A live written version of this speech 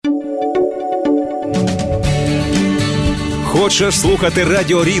Хочеш слухати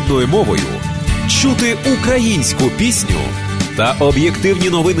радіо рідною мовою? Чути українську пісню та об'єктивні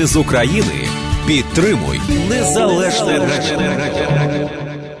новини з України? Підтримуй Незалежне радіо.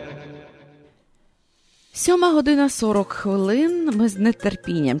 7:40. Ми з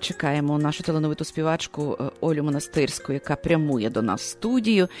нетерпінням чекаємо нашу талановиту співачку Олю Монастирську, яка прямує до нас в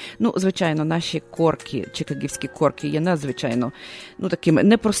студію. Звичайно, наші корки, чикагівські корки є надзвичайно такими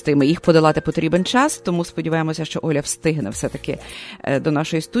непростими. Їх подолати потрібен час, тому сподіваємося, що Оля встигне все-таки до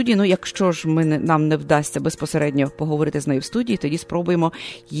нашої студії. Якщо ж нам не вдасться безпосередньо поговорити з нею в студії, тоді спробуємо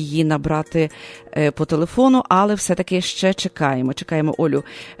її набрати по телефону, але все-таки ще чекаємо. Чекаємо Олю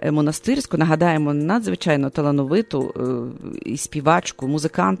Монастирську, нагадаємо, надзвичайно талановиту і співачку,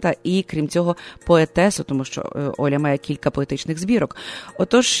 музиканта і, крім цього, поетесу, тому що Оля має кілька поетичних збірок.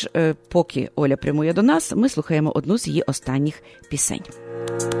 Отож, поки Оля прямує до нас, ми слухаємо одну з її останніх пісень.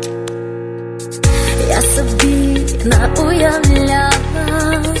 Я собі науявляла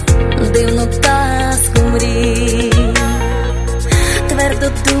дивну казку мрій,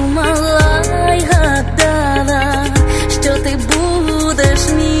 твердо думала й гадала, що ти будеш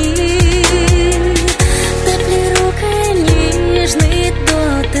мій. Теплі руки, ніжний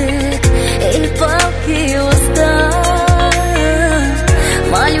дотик і палки уста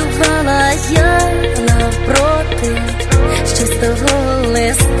малювала я навпроти з чистого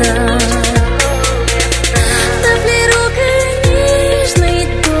листа. Теплі руки, ніжний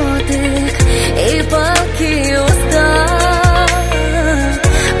дотик і палки уста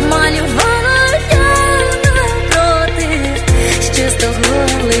малювала я навпроти з чистого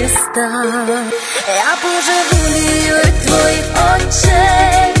листа. Я божеволію від твоїх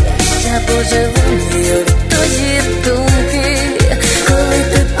очей, я божеволію від твоїх думки, коли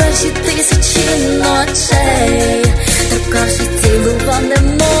ти перші тисячі ночей торкавши, цілував не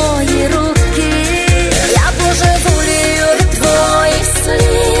мої руки. Я божеволію від твоїх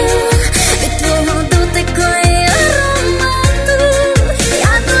слів, від твого дотику і аромату.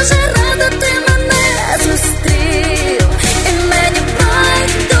 Я дуже рада, ти мене зустрів, і мені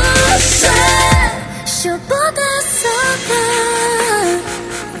байдуже, що буде завтра.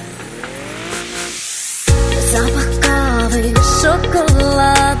 Запах кави,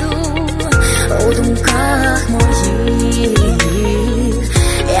 шоколаду у думках моїх.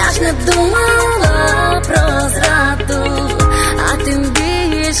 Я ж не думала про зраду, а тим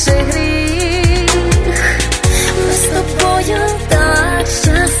більше гріх. Ми з тобою так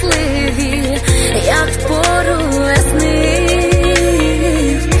щасливі, як в пору весни.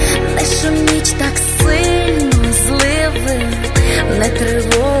 Не шуміч так сильно зливи, не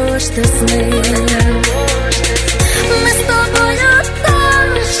тривожте сни. Ми з тобою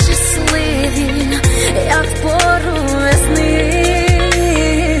так щасливі, як в пору весни.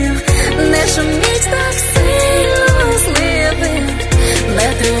 Не шуміть так сильно зливи, не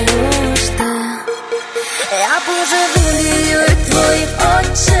тривожте. Я божеволію від твоїх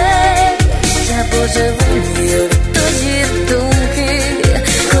очей, я божеволію від твоїх думки,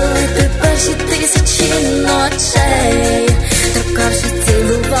 коли ти перші тисячі ночей торкавши,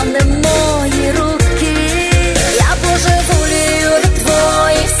 цілував не мої руки. Я божеволію від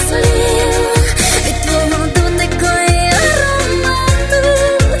твоїх слів, від твого дотику і аромату.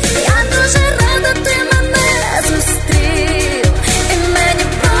 Я дуже рада, ти мене зустрів, і мені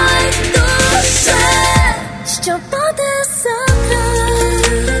байдуже, що буде завтра,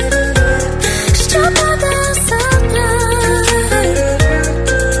 що буде завтра.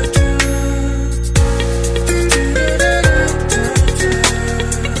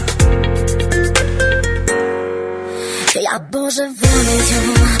 Я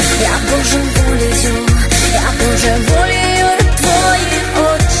божеволію, я божеволію, я божеволію від твоїх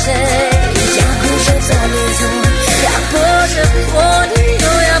очей. Я божеволію, я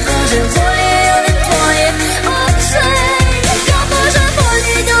божеволію, я божеволію від твоїх очей. Я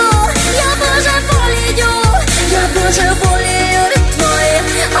божеволію, я божеволію, я божеволію від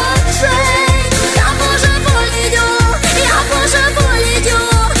твоїх очей. Я божеволію, я божеволію,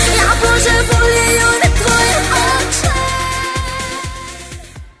 я божеволію від твоїх очей.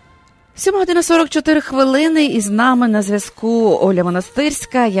 7:44, і з нами на зв'язку Оля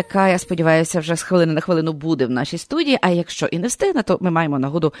Монастирська, яка, я сподіваюся, вже з хвилини на хвилину буде в нашій студії, а якщо і не встигне, то ми маємо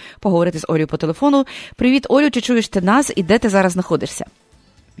нагоду поговорити з Олею по телефону. Привіт, Олю, чи чуєш ти нас і де ти зараз знаходишся?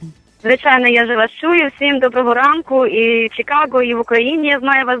 Звичайно, я же вас чую. Всім доброго ранку. І в Чикаго, і в Україні. Я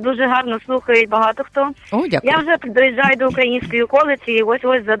знаю, вас дуже гарно слухають багато хто. О, дякую. Я вже доїжджаю до української околиці і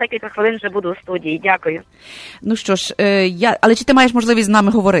ось за декілька хвилин вже буду у студії. Дякую. Ну що ж, але чи ти маєш можливість з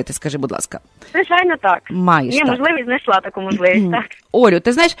нами говорити, скажи, будь ласка? Звичайно, так. Маєш, Є так. можливість, знайшла таку можливість, так. Олю,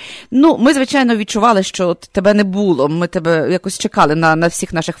 ти знаєш, ми, звичайно, відчували, що от тебе не було. Ми тебе якось чекали на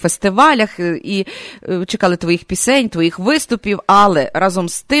всіх наших фестивалях і чекали твоїх пісень, твоїх виступів, але разом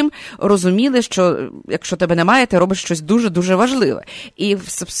з тим розуміли, що якщо тебе немає, ти робиш щось дуже-дуже важливе. І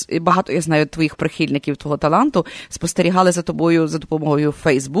багато, я знаю, твоїх прихильників, твого таланту спостерігали за тобою за допомогою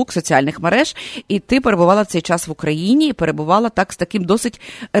Facebook, соціальних мереж, і ти перебувала в цей час в Україні, і перебувала так з таким досить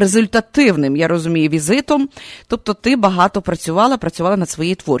результативним, я розумію, візитом. Тобто ти багато працювала над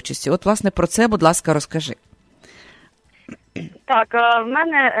своєю творчістю. От, власне, про це, будь ласка, розкажи. Так, в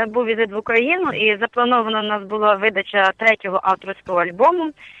мене був візит в Україну, і заплановано у нас була видача 3-го авторського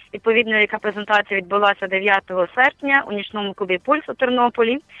альбому, відповідно, яка презентація відбулася 9 серпня у нічному клубі «Пульс» у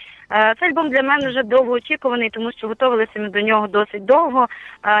Тернополі. Цей альбом для мене вже довго очікуваний, тому що готувалися ми до нього досить довго,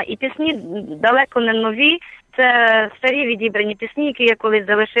 і пісні далеко не нові. Це старі відібрані пісні, які я колись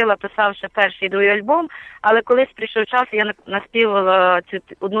залишила, писавши перший і другий альбом, але колись прийшов час, я наспівала цю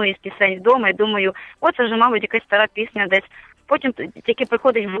одну із пісень вдома і думаю, це вже, мабуть, якась стара пісня десь. Потім тільки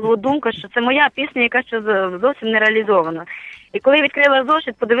приходить в голову думка, що це моя пісня, яка ще зовсім не реалізована. І коли відкрила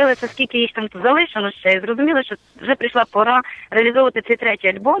зошит, подивилася, скільки їх там залишено ще, і зрозуміла, що вже прийшла пора реалізовувати цей 3-й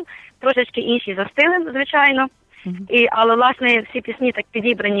альбом, трошечки інший за стилем, звичайно. Але, власне, всі пісні так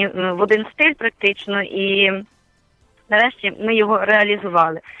підібрані в один стиль практично, і нарешті ми його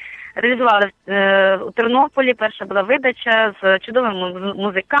реалізували. Реалізували у Тернополі, перша була видача з чудовим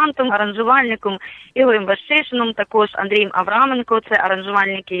музикантом, аранжувальником Ігорем Ващишином, також Андрієм Авраменко, це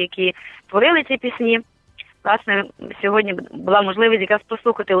аранжувальники, які творили ці пісні. Власне, сьогодні була можливість якраз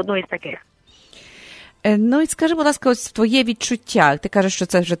послухати одну із таких. Ну і скажи, будь ласка, ось твоє відчуття. Ти кажеш, що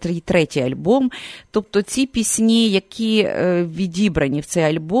це вже 3-й альбом. Тобто ці пісні, які відібрані в цей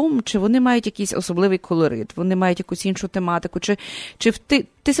альбом, чи вони мають якийсь особливий колорит? Вони мають якусь іншу тематику? Чи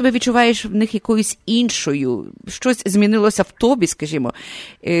ти себе відчуваєш в них якоюсь іншою? Щось змінилося в тобі, скажімо,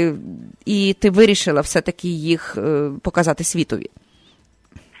 і ти вирішила все-таки їх показати світові?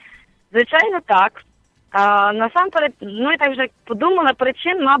 Звичайно, так. Насамперед, я так вже подумала,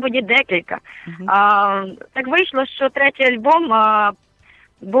 причин, мабуть, і декілька. Так вийшло, що 3-й альбом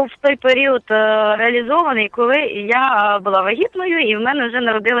був в той період реалізований, коли я була вагітною і в мене вже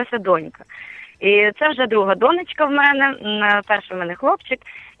народилася донька. І це вже друга донечка в мене, перший в мене хлопчик.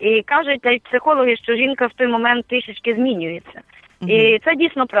 І кажуть навіть психологи, що жінка в той момент трішечки змінюється. І це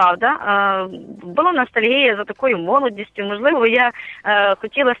дійсно правда. Була ностальгія за такою молодістю. Можливо, я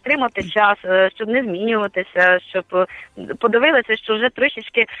хотіла стримати час, щоб не змінюватися, щоб подивилася, що вже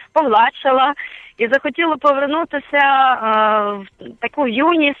трішечки помладшала. І захотіла повернутися в таку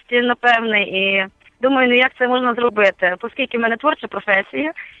юність, напевне. І думаю, як це можна зробити? Оскільки в мене творча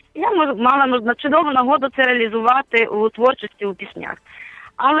професія, я мала чудову нагоду це реалізувати у творчості, у піснях.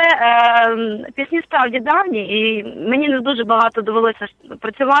 Але пісні справді давні, і мені не дуже багато довелося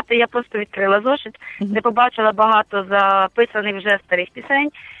працювати. Я просто відкрила зошит, де побачила багато записаних вже старих пісень,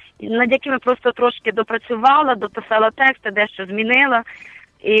 над якими просто трошки допрацювала, дописала тексти, дещо змінила.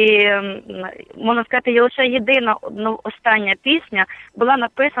 І, можна сказати, лише єдина остання пісня була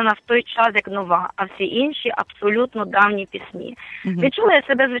написана в той час як нова, а всі інші абсолютно давні пісні. Відчула я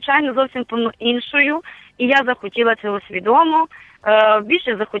себе, звичайно, зовсім іншою, і я захотіла цього свідомо.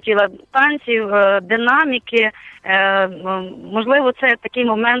 Більше захотіла танців, динаміки. Можливо, це такий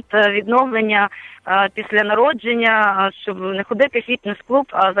момент відновлення після народження, щоб не ходити в фітнес-клуб,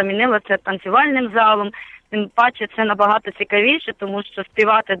 а замінила це танцювальним залом. Тим паче це набагато цікавіше, тому що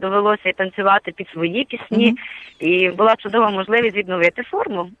співати довелося і танцювати під свої пісні. І була чудова можливість відновити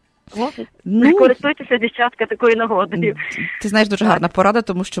форму. Користуйтеся, дівчатка, такою нагодою. Ти знаєш, дуже гарна порада,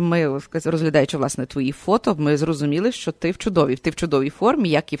 тому що ми, розглядаючи, власне, твої фото, ми зрозуміли, що ти в чудовій формі,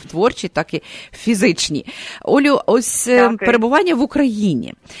 як і в творчій, так і в фізичній. Олю, ось перебування в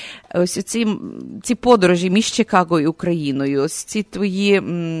Україні, ось ці подорожі між Чикаго і Україною, ось ці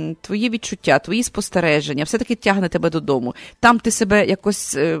твої відчуття, твої спостереження, все-таки тягне тебе додому. Там ти себе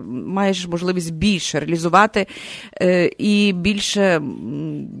якось маєш можливість більше реалізувати і більше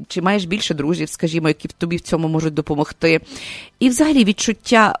чи маєш більше друзів, скажімо, які тобі в цьому можуть допомогти? І взагалі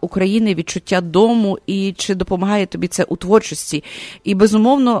відчуття України, відчуття дому, і чи допомагає тобі це у творчості? І,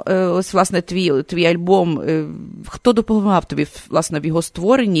 безумовно, ось, власне, твій альбом, хто допомагав тобі, власне, в його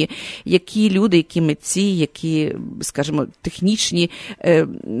створенні? Які люди, які митці, які, скажімо,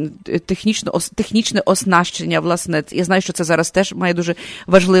 технічне оснащення, власне, я знаю, що це зараз теж має дуже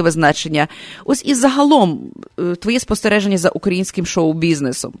важливе значення. Ось і загалом твоє спостереження за українським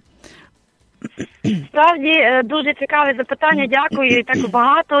шоу-бізнесом. Справді, дуже цікаве запитання, дякую, і так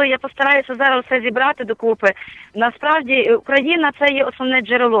багато. Я постараюся зараз все зібрати докупи. Насправді, Україна – це є основне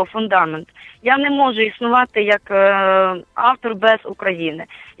джерело, фундамент. Я не можу існувати як автор без України.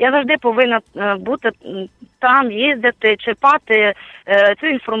 Я завжди повинна бути там, їздити, черпати цю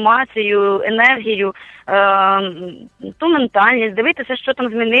інформацію, енергію, ту ментальність, дивитися, що там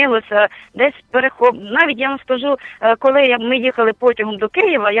змінилося, десь навіть я вам скажу, коли ми їхали потягом до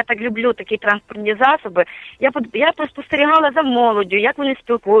Києва, я так люблю такі транспортні засоби, я спостерігала за молоддю, як вони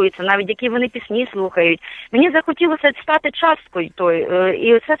спілкуються, навіть які вони пісні слухають. Мені захотілося стати часткою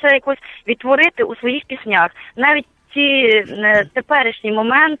і все це якось відтворити у своїх піснях. Навіть ці теперішні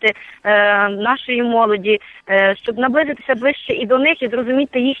моменти нашої молоді, щоб наблизитися ближче і до них, і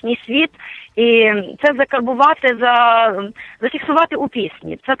зрозуміти їхній світ, і це закарбувати, зафіксувати у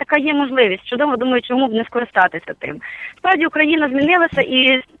пісні. Це така є можливість. Чудово, думаю, чому б не скористатися тим. Справді, Україна змінилася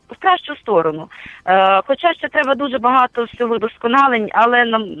і в кращу сторону. Хоча ще треба дуже багато всього досконалень, але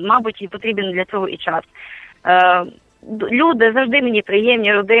нам, мабуть, і потрібен для цього і час. Люди завжди мені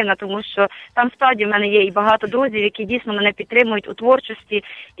приємні, родина, тому що там справді в мене є і багато друзів, які дійсно мене підтримують у творчості,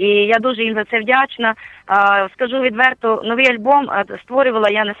 і я дуже їм за це вдячна. Скажу відверто, новий альбом створювала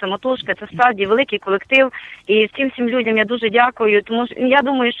я не самотужка, це справді великий колектив, і всім людям я дуже дякую, тому що я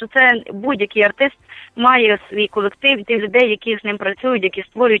думаю, що це будь-який артист має свій колектив, і тих людей, які з ним працюють, які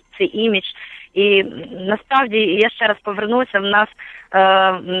створюють цей імідж. І насправді, я ще раз повернуся, в нас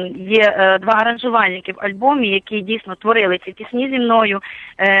є два аранжувальники в альбомі, які дійсно творили ці пісні зі мною,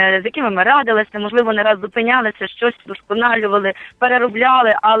 з якими ми радилися, можливо, не раз зупинялися, щось вдосконалювали,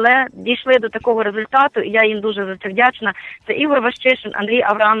 переробляли, але дійшли до такого результату, і я їм дуже за це вдячна. Це Ігор Ващишин, Андрій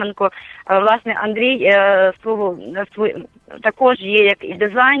Авраменко. Власне, Андрій також є як і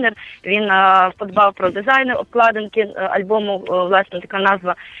дизайнер, він подбав про дизайнер обкладинки альбому, власне, така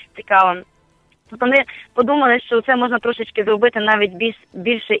назва цікава. Тобто ми подумали, що це можна трошечки зробити навіть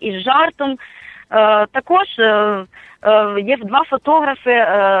більше із жартом. Також є два фотографи.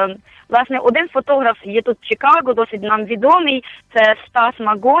 Власне, один фотограф є тут в Чикаго, досить нам відомий, це Стас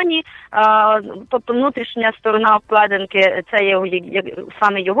Магоні, тобто внутрішня сторона обкладинки, це є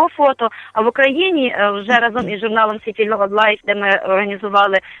саме його фото. А в Україні вже разом із журналом City Life, де ми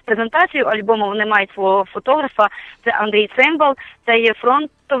організували презентацію альбому, вони мають свого фотографа, це Андрій Цимбал, це є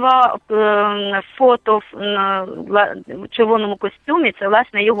фронтова фото в червоному костюмі, це,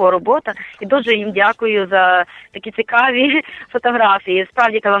 власне, його робота. І дуже їм дякую за такі цікаві фотографії.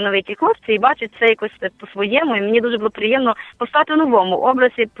 Справді талановиті хлопці, і бачать це якось по-своєму, і мені дуже було приємно постати в новому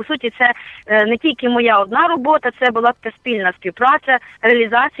образі. По суті, це не тільки моя одна робота, це була така спільна співпраця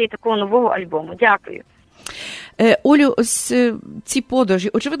реалізації такого нового альбому. Дякую. Олю, ось ці подорожі,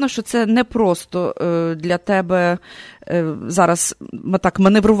 очевидно, що це не просто для тебе зараз так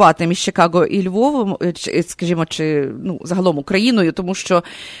маневрувати між Чикаго і Львовом, скажімо, чи загалом Україною, тому що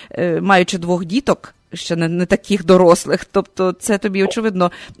маючи двох діток, ще не таких дорослих, тобто це тобі,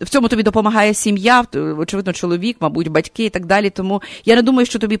 очевидно, в цьому тобі допомагає сім'я, очевидно, чоловік, мабуть, батьки і так далі, тому я не думаю,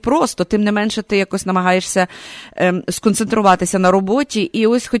 що тобі просто, тим не менше ти якось намагаєшся сконцентруватися на роботі, і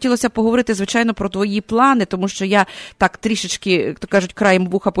ось хотілося поговорити, звичайно, про твої плани, тому що я так трішечки, то кажуть, краєм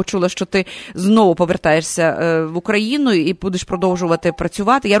вуха почула, що ти знову повертаєшся в Україну і будеш продовжувати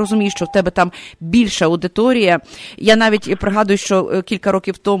працювати. Я розумію, що в тебе там більша аудиторія. Я навіть пригадую, що кілька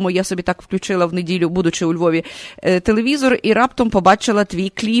років тому я собі так включила в неділю, будучи у Львові, телевізор, і раптом побачила твій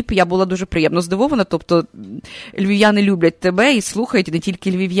кліп. Я була дуже приємно здивована, тобто львів'яни люблять тебе і слухають не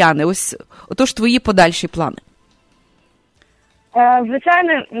тільки львів'яни. Отож, твої подальші плани.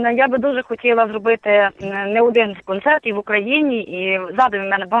 Звичайно, я би дуже хотіла зробити не один з концертів в Україні, і задумів в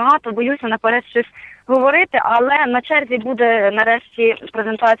мене багато, боюся наперед щось говорити, але на черзі буде нарешті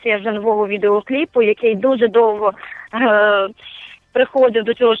презентація вже нового відеокліпу, який дуже довго приходив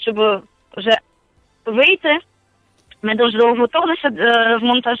до цього, щоб вже вийти. Ми дуже довго готувалися з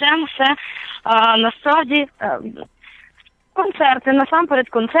монтажем, все. Насправді концерти, насамперед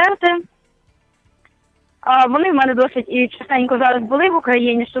концерти. Вони в мене досить і частенько зараз були в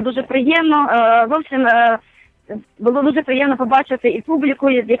Україні, що дуже приємно. Зовсім було дуже приємно побачити і публіку,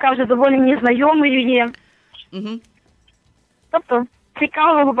 яка вже доволі мені знайомою є. Угу. Тобто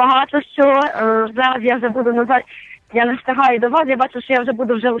цікавого багато що. Зараз я вже буду назад, я не встигаю до вас, я бачу, що я вже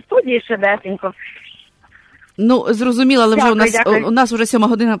буду в студії швидесенько. Ну, зрозуміло, але дякую, вже у нас вже 7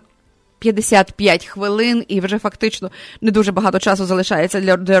 година 55 хвилин, і вже фактично не дуже багато часу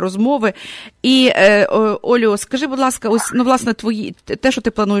залишається для розмови. І, Олю, скажи, будь ласка, ось, ну, власне, те, що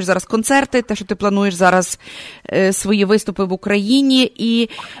ти плануєш зараз концерти, те, що ти плануєш зараз свої виступи в Україні, і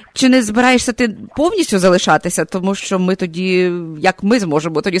чи не збираєшся ти повністю залишатися, тому що ми тоді, як ми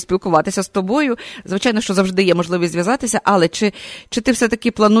зможемо тоді спілкуватися з тобою, звичайно, що завжди є можливість зв'язатися, але чи ти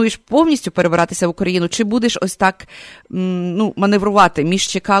все-таки плануєш повністю перебиратися в Україну, чи будеш ось так, ну, маневрувати між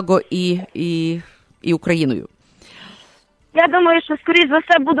Чикаго і Україною? Я думаю, що, скоріш за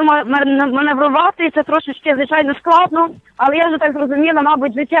все, буду маневрувати, і це трошечки, звичайно, складно, але я вже так зрозуміла,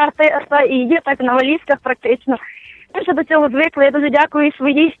 мабуть, життя артиста і є так на валізках практично. Я вже до цього звикла. Я дуже дякую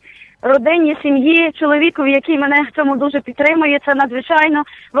своїй родині, сім'ї, чоловікові, який мене в цьому дуже підтримує. Це надзвичайно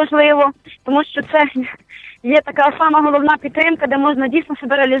важливо, тому що це є така сама головна підтримка, де можна дійсно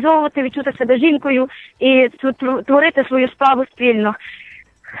себе реалізовувати, відчути себе жінкою і творити свою справу спільно.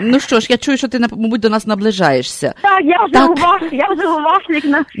 Ну що ж, я чую, що ти, мабуть, до нас наближаєшся. Так, я вже у вас.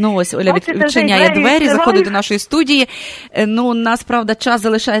 Ну ось, Оля відчиняє двері, заходить до нашої студії. Ну, у нас, правда, час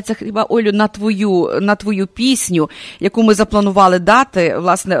залишається, хіба, Олю, на твою пісню, яку ми запланували дати,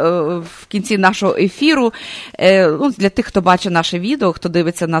 власне, в кінці нашого ефіру. Ну, для тих, хто бачить наше відео, хто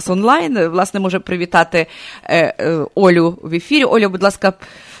дивиться нас онлайн, власне, може привітати Олю в ефірі. Оля, будь ласка,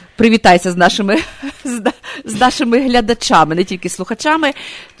 привітайся з нашими глядачами, не тільки слухачами,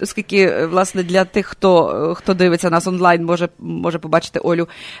 оскільки, власне, для тих, хто дивиться нас онлайн, може побачити Олю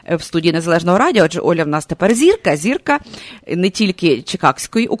в студії Незалежного радіо, адже Оля в нас тепер зірка не тільки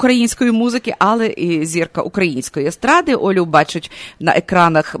чикагської української музики, але і зірка української естради. Олю бачать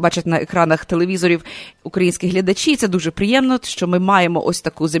на екранах телевізорів українські глядачі. Це дуже приємно, що ми маємо ось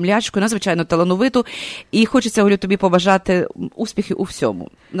таку землячку, надзвичайно талановиту. І хочеться, Олю, тобі побажати успіхів у всьому.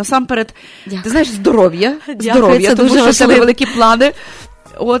 Насамперед, ти знаєш, здоров'я, тому що в тебе великі плани.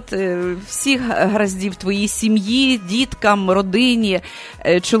 От, всіх гараздів твоїй сім'ї, діткам, родині,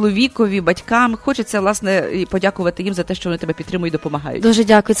 чоловікові, батькам. Хочеться, власне, подякувати їм за те, що вони тебе підтримують і допомагають. Дуже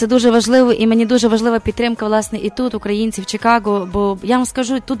дякую, це дуже важливо, і мені дуже важлива підтримка, власне, і тут, українців, Чикаго, бо я вам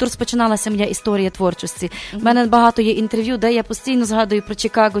скажу, тут розпочиналася моя історія творчості. У мене багато є інтерв'ю, де я постійно згадую про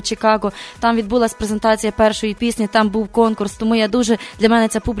Чикаго. Там відбулася презентація першої пісні, там був конкурс, тому для мене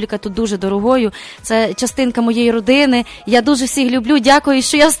ця публіка тут дуже дорогою. Це частинка моєї родини. Я дуже всіх люблю, дякую,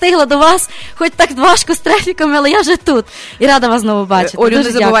 що я встигла до вас, хоч так важко з трафіком, але я вже тут. І рада вас знову бачити. Олю, не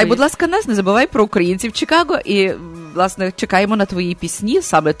забувай, будь ласка, нас, не забувай про українців Чикаго. І, власне, чекаємо на твої пісні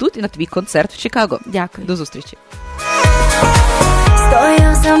саме тут і на твій концерт в Чикаго. Дякую. До зустрічі.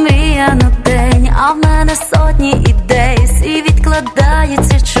 Стою замріяну день, а в мене сотні ідей. Всі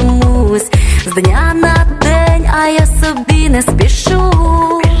відкладаються чомусь з дня на день, а я собі не спішу.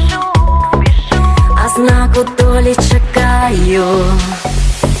 А знаку долі чекаю.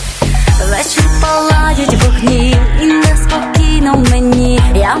 Вечір палають вогні, і неспокійно мені.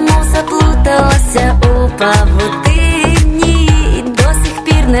 Я мов заплуталася у павутині, і до сих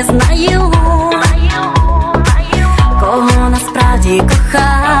пір не знаю, кого насправді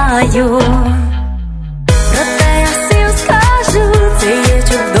кохаю. Проте я всім скажу, це є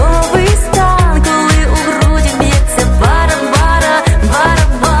чудовий стан, коли у грудях б'ється барабан,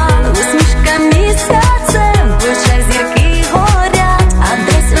 усмішка місяцем, в очах зірки горять, а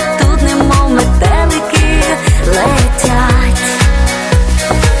десь отут, немов метелики, летять.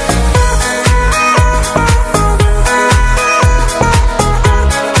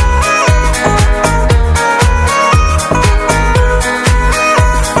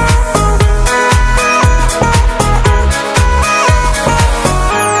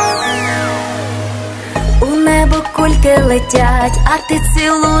 Кульки летять, а ти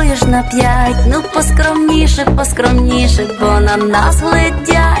цілуєш на 5. Ну поскромніше, бо на нас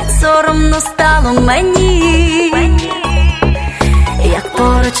глядять. Соромно стало мені, як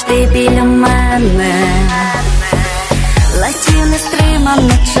поруч ти біля мене. Летів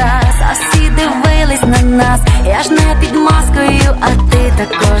нестримано час, а всі дивились на нас. Я ж не під маскою, а ти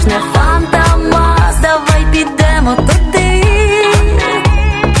також не фантомас. Давай підемо туди,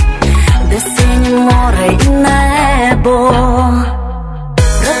 де синє море і небо.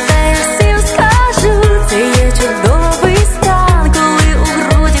 Проте я всім скажу, це є чудовий стан, коли у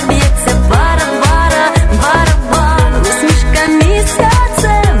грудях б'ється барабан, усмішка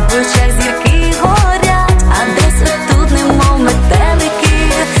місяцем, в очах зірки горять, а десь отут, немов метелики,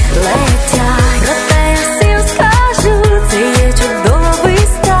 летять. Проте я всім скажу, це є чудовий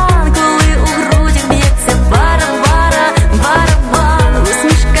стан, коли у грудях б'ється барабан,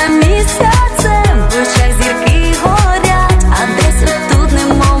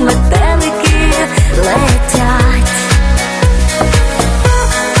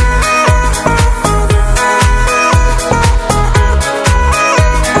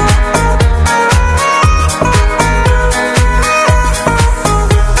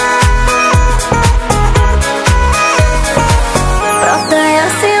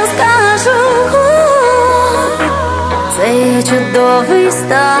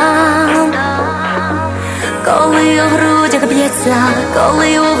 стан, коли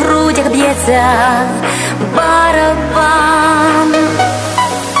у грудях б'ється барабан.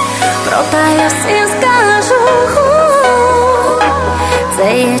 Проте я всім скажу, це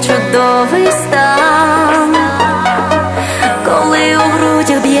є чудовий стан, коли у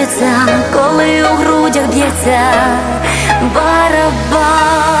грудях б'ється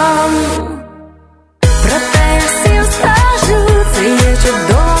барабан. Проте я всім скажу, це є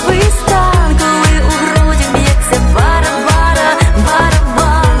чудовий стан, коли у грудях б'ється барабан.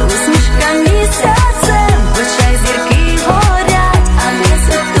 Усмішка місяцем, в очах зірки горять, а десь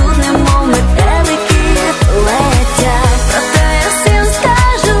тут немов метелики летять. Проте я всім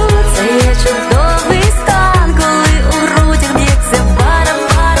скажу, це є чудовий стан, коли у грудях б'ється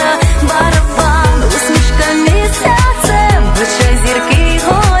барабан. Усмішка місяцем, в очах зірки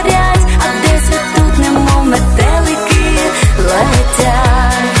горять, а десь тут немов метелики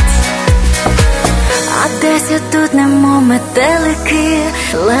летять. А десь тут немов метелики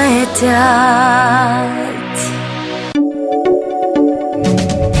летять.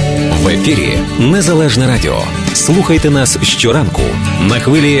 В ефірі Незалежне Радіо. Слухайте нас щоранку на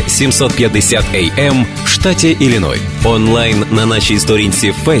хвилі 750 AM в штаті Ілліной, онлайн на нашій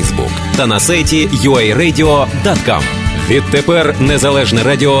сторінці в Facebook та на сайті uaradio.com. Відтепер Незалежне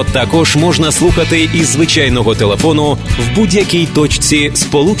Радіо також можна слухати із звичайного телефону в будь-якій точці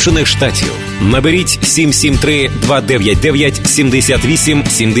Сполучених Штатів. Наберіть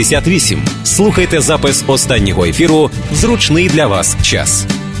 773-299-78-78. Слухайте запис останнього ефіру в зручний для вас час.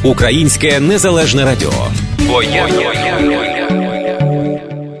 Українське Незалежне Радіо. Бо я